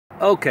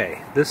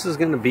Okay, this is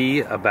going to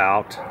be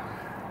about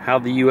how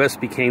the U.S.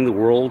 became the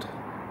world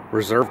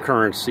reserve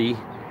currency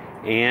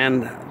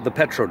and the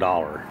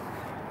petrodollar.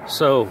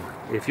 So,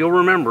 if you'll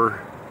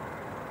remember,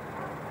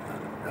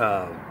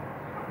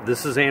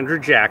 this is Andrew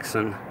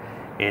Jackson,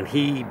 and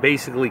he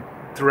basically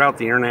threw out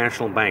the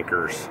international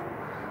bankers.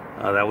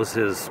 That was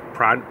his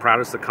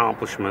proudest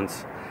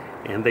accomplishments,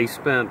 and they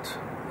spent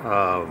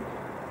the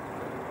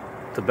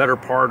better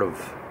part of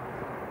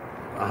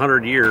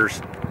 100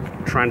 years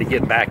trying to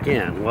get back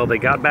in. Well, they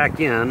got back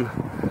in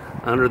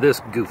under this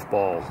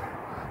goofball,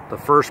 the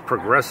first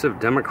progressive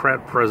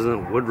Democrat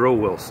president, Woodrow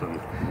Wilson.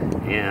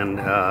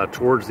 And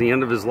towards the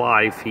end of his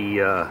life, he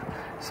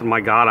said,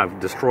 "My God, I've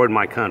destroyed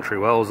my country."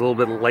 Well, it was a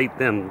little bit late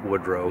then,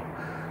 Woodrow.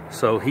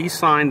 So he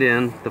signed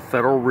in the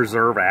Federal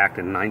Reserve Act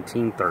in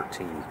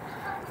 1913.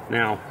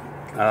 Now,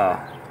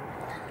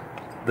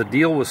 the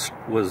deal was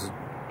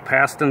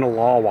passed into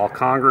law while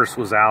Congress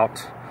was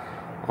out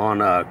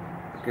on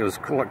it was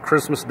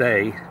Christmas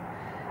Day,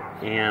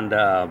 and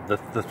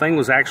the thing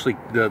was actually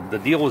the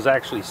deal was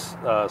actually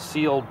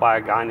sealed by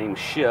a guy named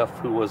Schiff,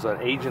 who was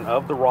an agent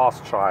of the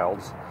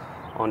Rothschilds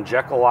on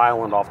Jekyll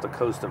Island off the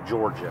coast of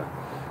Georgia.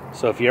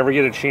 So if you ever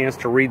get a chance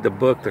to read the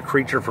book The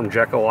Creature from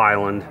Jekyll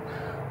Island,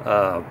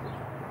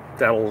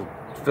 that'll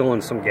fill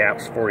in some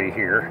gaps for you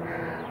here.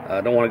 I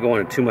don't want to go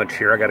into too much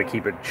here. I got to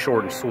keep it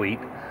short and sweet.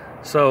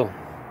 So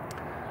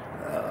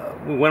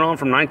we went on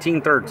from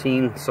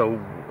 1913. So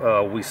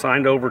we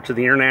signed over to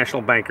the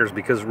international bankers,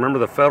 because remember,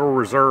 the Federal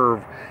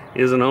Reserve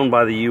isn't owned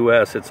by the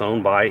U.S. It's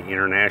owned by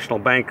international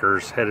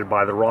bankers headed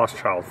by the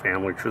Rothschild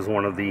family, which was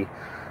one of the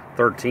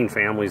 13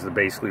 families that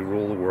basically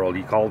rule the world.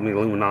 You call them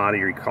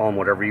Illuminati, or you call them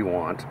whatever you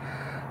want.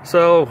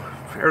 So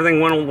everything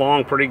went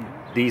along pretty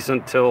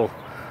decent till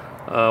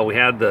we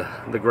had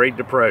the Great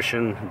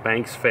Depression.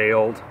 Banks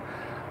failed,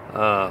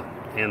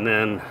 and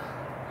then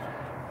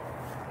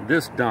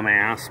this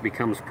dumbass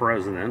becomes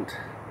president.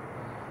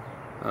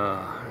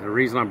 The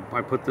reason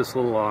I put this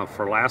little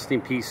for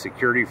lasting peace,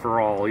 security for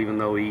all, even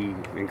though he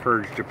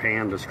encouraged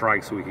Japan to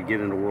strike so we could get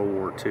into World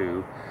War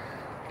II,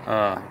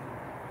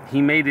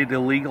 he made it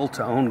illegal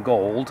to own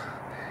gold,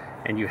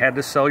 and you had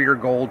to sell your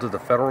gold to the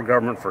federal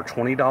government for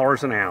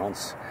 $20 an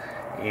ounce,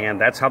 and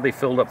that's how they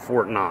filled up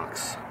Fort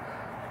Knox.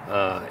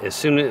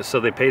 So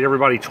they paid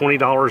everybody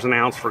 $20 an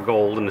ounce for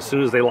gold, and as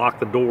soon as they locked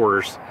the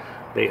doors,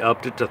 they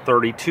upped it to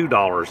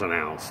 $32 an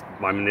ounce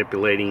by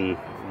manipulating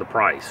the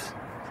price,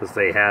 since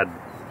they had,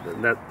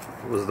 that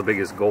was the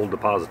biggest gold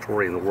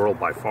depository in the world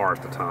by far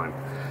at the time.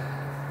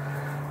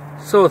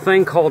 So a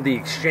thing called the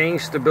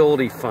Exchange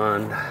Stability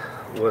Fund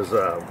was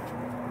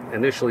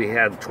initially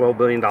had $12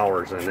 billion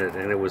in it,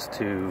 and it was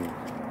to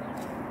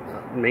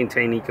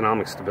maintain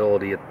economic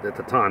stability at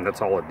the time.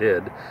 That's all it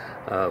did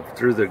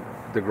through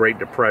the Great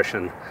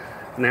Depression.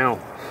 Now,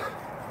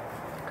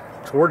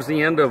 towards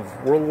the end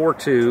of World War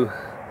II,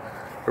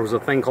 there was a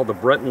thing called the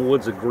Bretton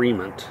Woods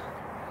Agreement,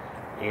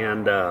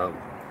 and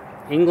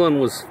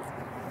England was,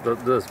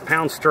 the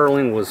pound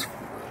sterling was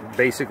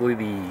basically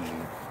the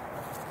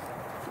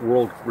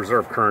world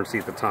reserve currency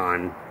at the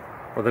time,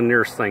 or the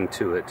nearest thing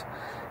to it.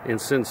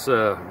 And since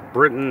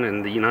Britain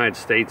and the United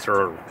States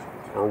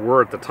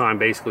were at the time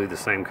basically the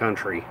same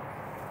country,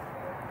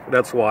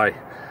 that's why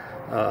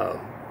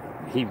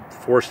he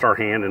forced our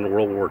hand in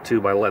World War II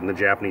by letting the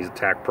Japanese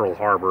attack Pearl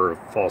Harbor, a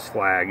false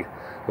flag.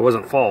 It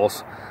wasn't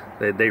false.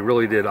 They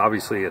really did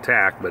obviously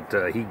attack,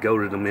 but he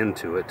goaded them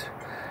into it,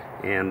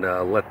 and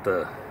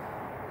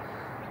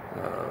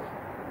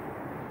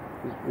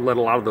let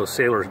a lot of those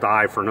sailors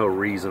die for no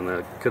reason.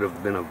 It could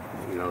have been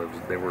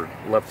they were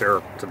left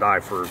there to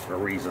die for a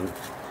reason.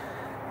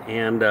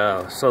 And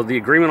so the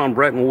agreement on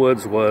Bretton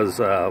Woods was,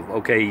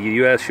 okay,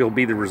 U.S., you'll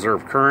be the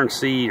reserve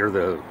currency,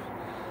 or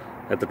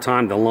at the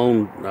time, the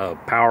lone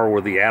power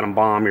with the atom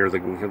bomb. You're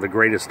the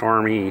greatest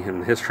army in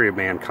the history of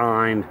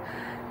mankind.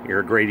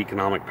 You're a great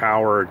economic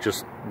power.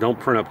 Just don't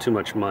print up too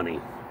much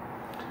money.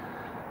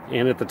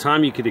 And at the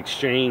time, you could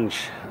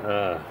exchange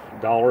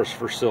dollars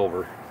for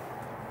silver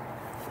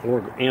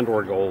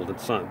or gold. It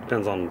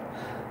depends on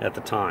at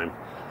the time.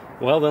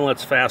 Well, then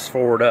let's fast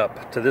forward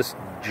up to this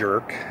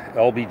jerk,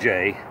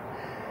 LBJ,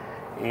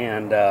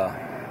 and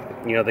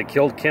they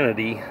killed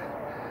Kennedy.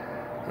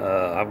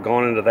 I've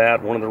gone into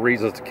that. One of the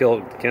reasons to kill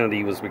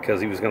Kennedy was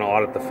because he was going to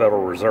audit the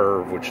Federal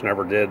Reserve, which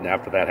never did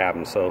after that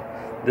happened. So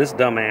this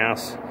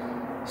dumbass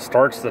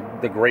starts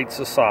the Great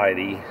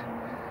Society,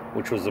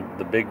 which was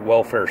the big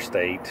welfare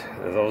state.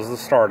 That was the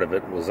start of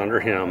it, was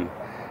under him.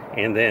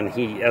 And then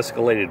he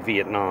escalated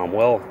Vietnam.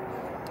 Well,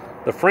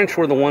 the French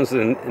were the ones that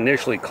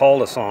initially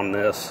called us on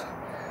this,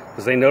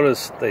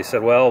 because they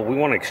said, well, we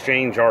want to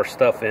exchange our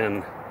stuff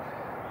in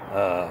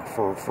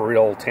for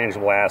real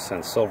tangible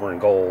assets, silver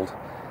and gold.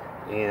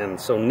 And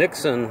so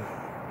Nixon,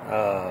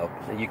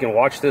 you can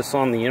watch this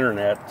on the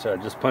internet,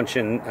 just punch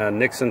in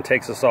Nixon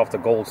takes us off the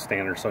gold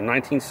standard. So in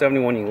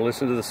 1971, you can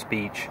listen to the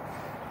speech.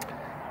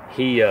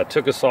 He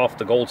took us off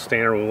the gold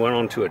standard. We went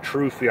on to a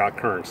true fiat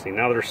currency.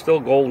 Now there's still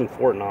gold in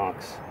Fort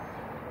Knox,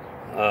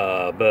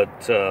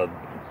 but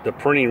the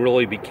printing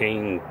really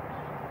became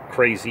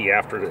crazy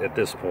at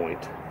this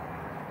point.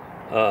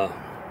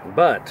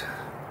 But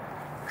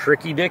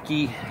Tricky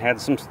Dicky had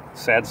some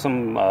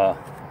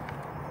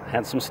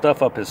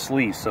stuff up his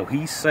sleeve, so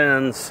he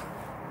sends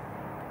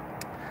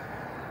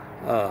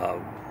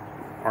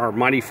our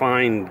mighty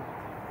fine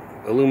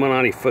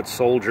Illuminati foot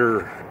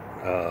soldier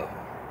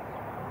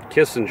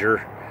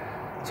Kissinger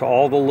to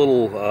all the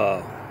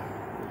little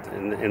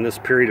in this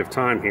period of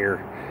time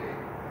here.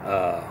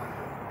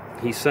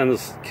 He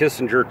sends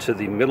Kissinger to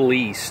the Middle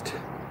East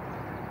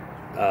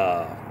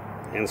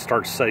and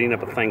starts setting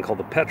up a thing called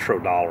the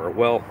petrodollar.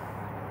 Well,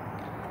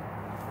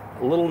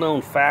 a little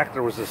known fact,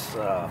 there was this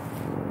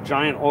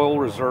giant oil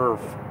reserve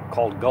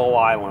called Gull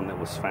Island that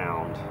was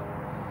found,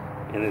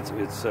 and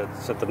it's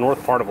at the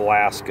north part of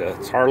Alaska.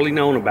 It's hardly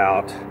known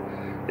about.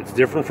 It's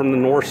different from the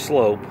North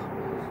Slope,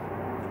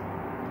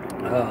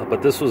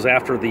 but this was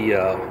after the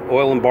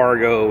oil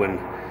embargo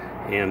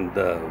and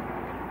the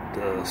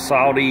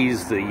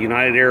Saudis, the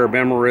United Arab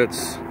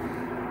Emirates,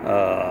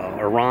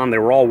 Iran. They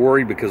were all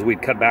worried because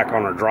we'd cut back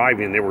on our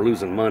driving and they were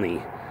losing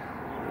money.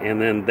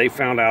 And then they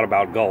found out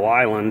about Gull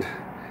Island,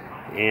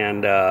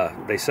 and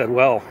they said,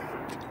 well,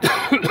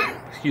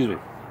 excuse me.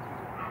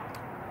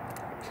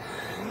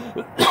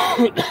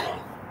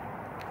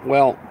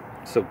 Well,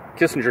 so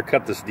Kissinger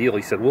cut this deal.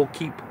 He said, we'll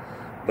keep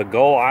the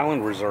Gull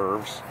Island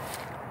reserves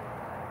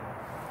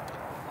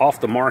off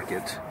the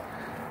market,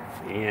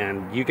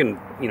 and you can,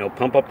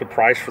 pump up the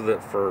price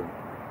for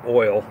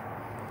oil,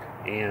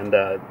 and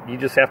you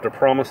just have to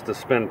promise to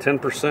spend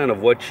 10%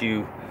 of what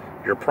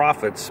your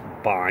profits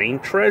buying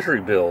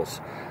treasury bills.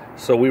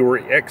 So we were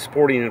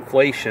exporting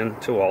inflation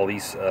to all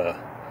these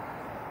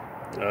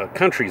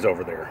countries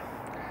over there,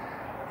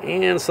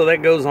 and so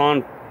that goes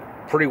on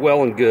pretty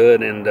well and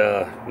good. And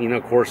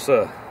of course,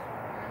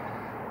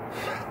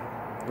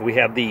 we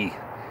had the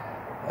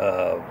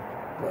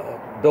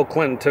Bill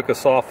Clinton took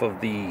us off of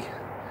the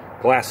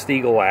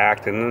Glass-Steagall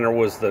Act, and then there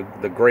was the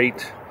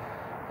great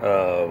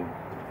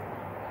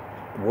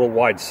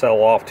worldwide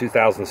sell-off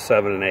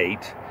 2007 and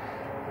 8,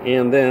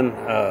 and then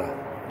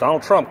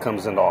Donald Trump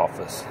comes into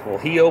office. Well,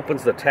 he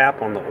opens the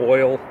tap on the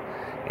oil,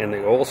 and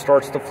the oil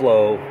starts to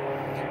flow,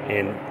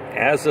 and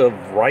as of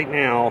right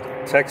now,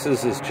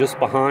 Texas is just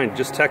behind.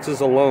 Just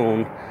Texas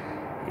alone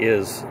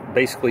is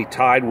basically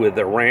tied with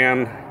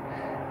Iran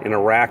and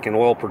Iraq in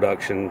oil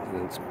production.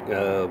 It's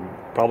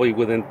probably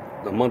within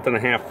a month and a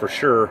half for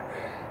sure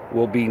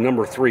will be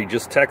number 3.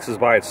 Just Texas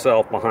by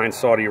itself, behind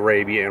Saudi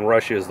Arabia, and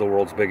Russia is the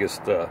world's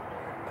biggest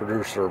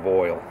producer of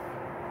oil.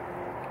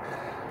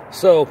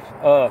 So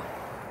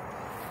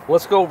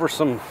let's go over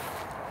some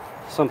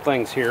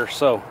things here.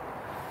 So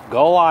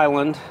Gull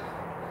Island,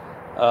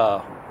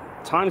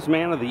 Times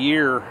Man of the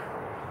Year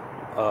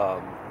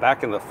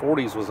back in the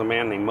 40s was a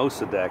man named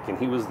Mossadegh, and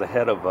he was the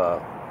head of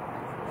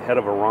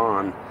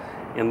Iran.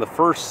 And the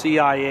first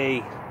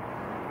CIA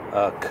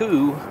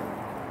coup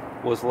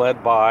was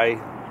led by,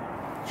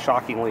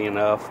 shockingly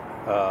enough,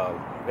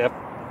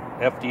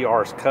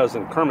 FDR's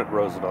cousin Kermit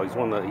Roosevelt.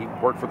 He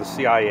worked for the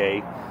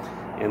CIA,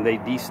 and they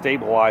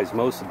destabilized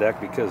Mossadegh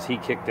because he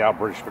kicked out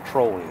British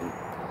Petroleum.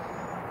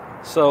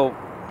 So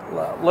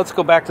let's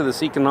go back to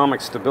this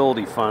economic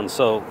stability fund.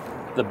 So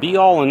the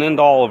be-all and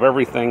end-all of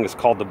everything is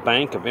called the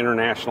Bank of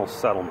International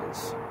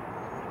Settlements,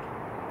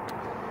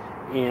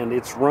 and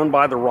it's run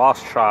by the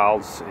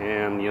Rothschilds,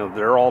 and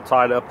they're all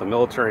tied up. The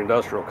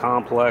military-industrial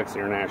complex, the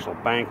international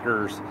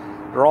bankers,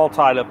 they're all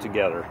tied up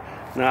together.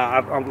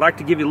 Now, I'd like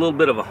to give you a little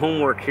bit of a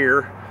homework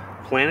here.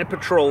 Planet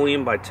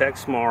Petroleum by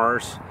Tex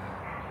Mars,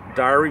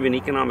 Diary of an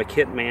Economic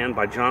Hitman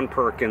by John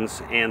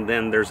Perkins, and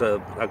then there's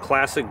a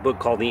classic book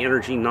called The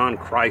Energy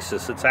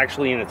Non-Crisis. It's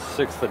actually in its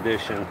 6th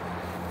edition,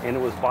 and it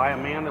was by a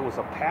man that was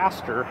a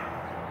pastor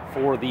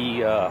for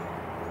the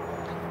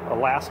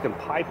Alaskan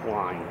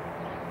pipeline.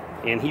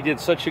 And he did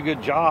such a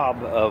good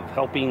job of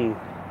helping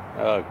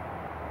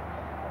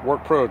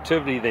work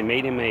productivity, they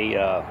made him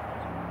a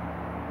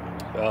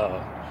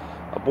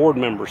board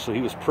member, so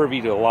he was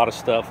privy to a lot of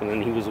stuff, and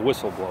then he was a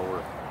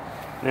whistleblower.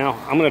 Now,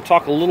 I'm going to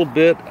talk a little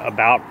bit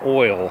about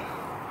oil.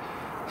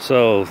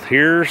 So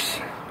here's,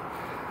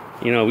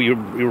 you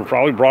were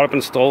probably brought up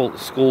in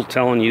school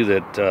telling you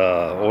that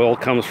oil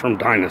comes from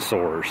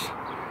dinosaurs.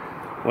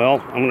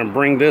 Well, I'm going to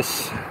bring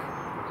this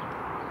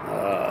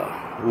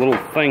little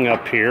thing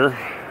up here,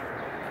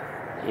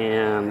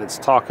 and it's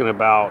talking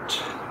about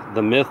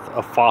the myth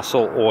of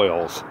fossil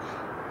oils,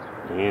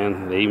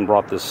 and they even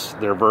brought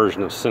their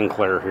version of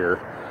Sinclair here.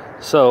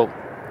 So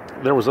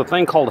there was a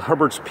thing called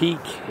Hubbard's Peak,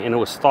 and it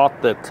was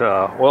thought that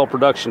oil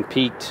production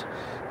peaked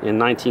in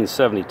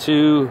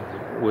 1972,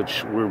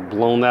 which we're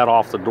blown that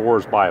off the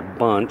doors by a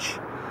bunch.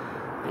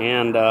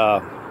 And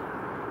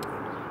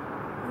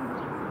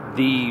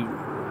the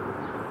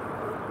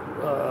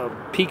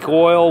peak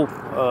oil,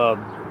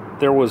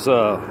 there was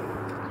a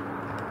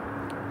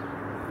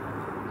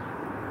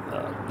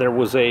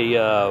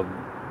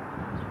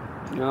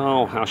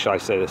how shall I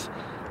say this?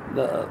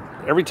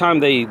 Every time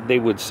they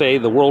would say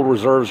the world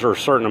reserves are a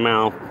certain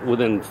amount,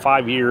 within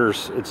 5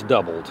 years it's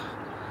doubled.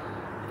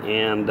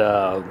 And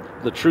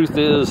the truth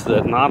is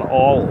that not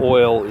all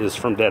oil is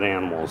from dead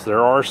animals.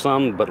 There are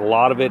some, but a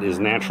lot of it is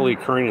naturally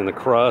occurring in the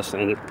crust,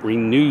 and it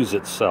renews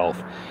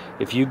itself.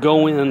 If you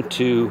go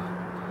into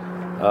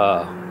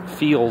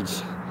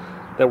fields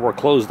that were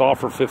closed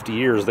off for 50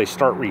 years, they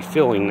start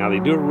refilling. Now, they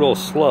do it real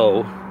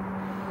slow.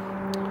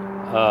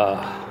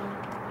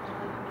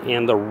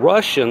 And the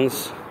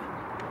Russians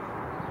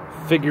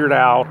figured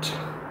out,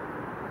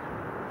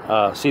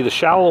 see, the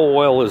shallow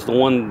oil is the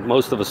one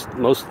most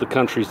of the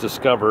countries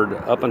discovered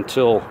up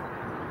until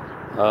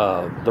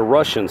the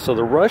Russians. So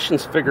the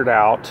Russians figured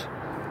out,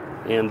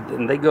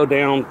 and they go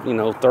down,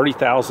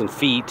 30,000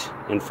 feet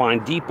and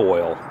find deep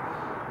oil.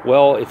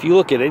 Well, if you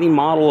look at any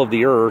model of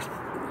the Earth,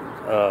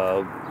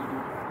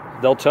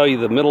 they'll tell you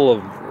the middle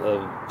of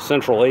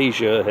Central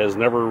Asia has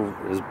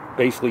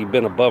basically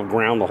been above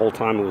ground the whole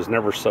time. It was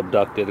never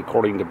subducted,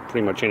 according to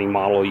pretty much any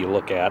model you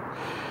look at.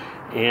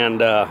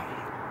 And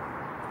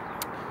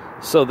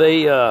so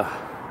there's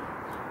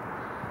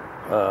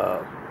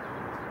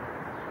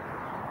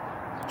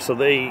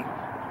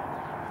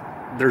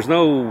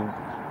no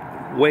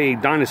way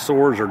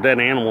dinosaurs or dead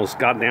animals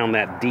got down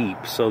that deep.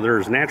 So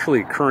there's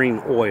naturally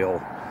occurring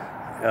oil.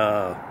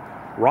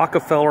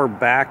 Rockefeller,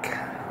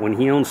 back when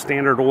he owned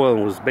Standard Oil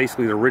and was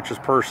basically the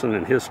richest person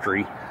in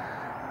history,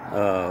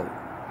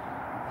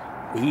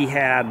 he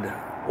had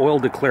oil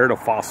declared a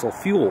fossil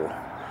fuel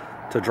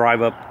to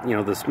drive up,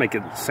 this, make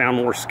it sound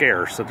more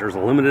scarce, that there's a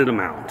limited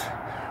amount.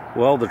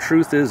 Well, the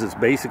truth is it's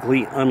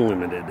basically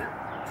unlimited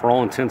for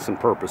all intents and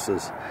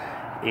purposes.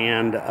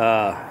 And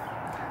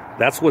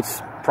that's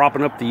what's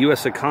propping up the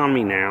U.S.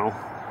 economy now.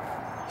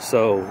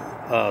 So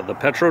the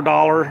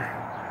petrodollar,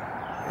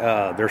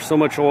 there's so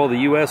much oil, the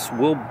U.S.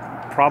 will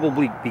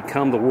probably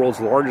become the world's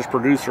largest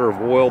producer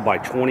of oil by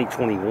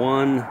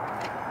 2021.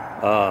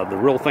 The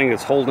real thing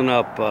that's holding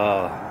up,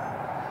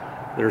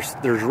 there's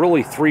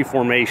really three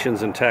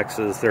formations in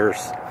Texas.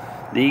 There's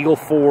the Eagle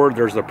Ford,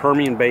 there's the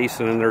Permian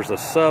Basin, and there's a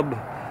sub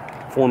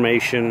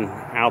formation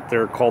out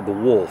there called the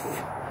Wolf.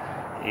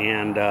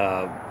 And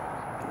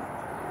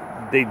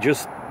they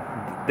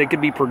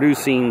could be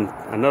producing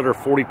another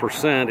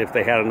 40% if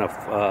they had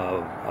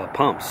enough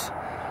pumps.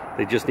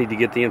 They just need to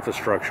get the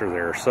infrastructure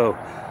there. So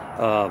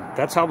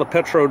that's how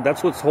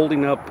that's what's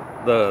holding up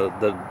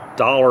the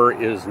dollar,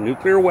 is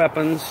nuclear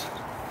weapons,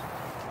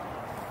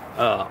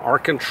 our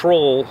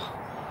control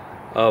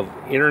of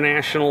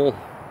international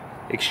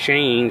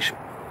exchange,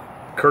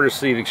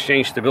 courtesy of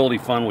Exchange Stability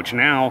Fund, which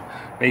now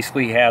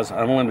basically has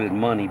unlimited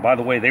money. By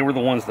the way, they were the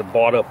ones that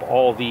bought up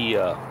all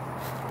the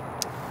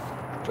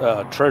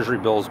treasury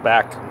bills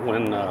back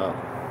when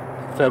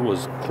Fed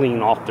was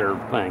cleaning off their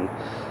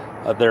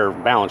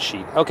balance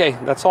sheet. Okay,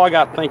 that's all I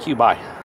got. Thank you. Bye.